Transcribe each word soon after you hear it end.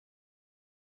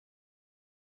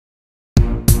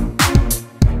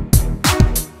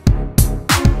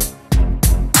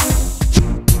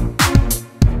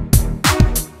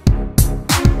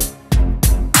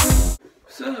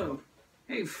So,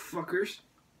 hey fuckers,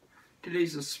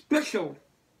 today's a special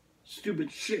stupid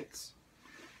shits.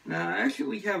 Now, I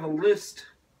actually have a list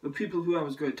of people who I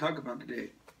was going to talk about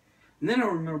today. And then I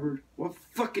remembered what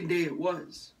fucking day it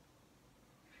was.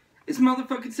 It's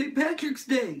motherfucking St. Patrick's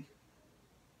Day.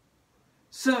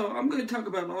 So, I'm going to talk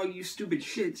about all you stupid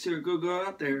shits who are going to go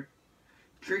out there,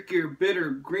 drink your bitter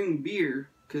green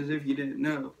beer, because if you didn't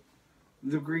know,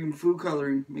 the green food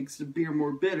coloring makes the beer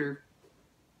more bitter.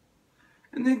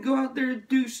 And then go out there and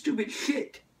do stupid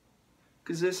shit.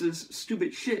 Because this is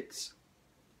stupid shits.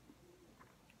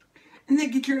 And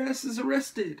then get your asses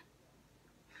arrested.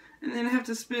 And then have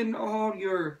to spend all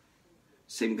your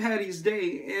St. Patty's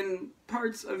Day and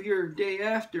parts of your day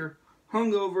after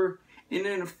hungover and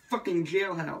in a fucking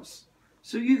jailhouse.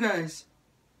 So you guys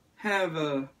have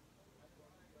a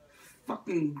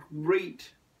fucking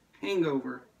great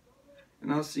hangover.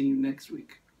 And I'll see you next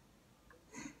week.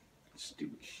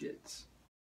 Stupid shits.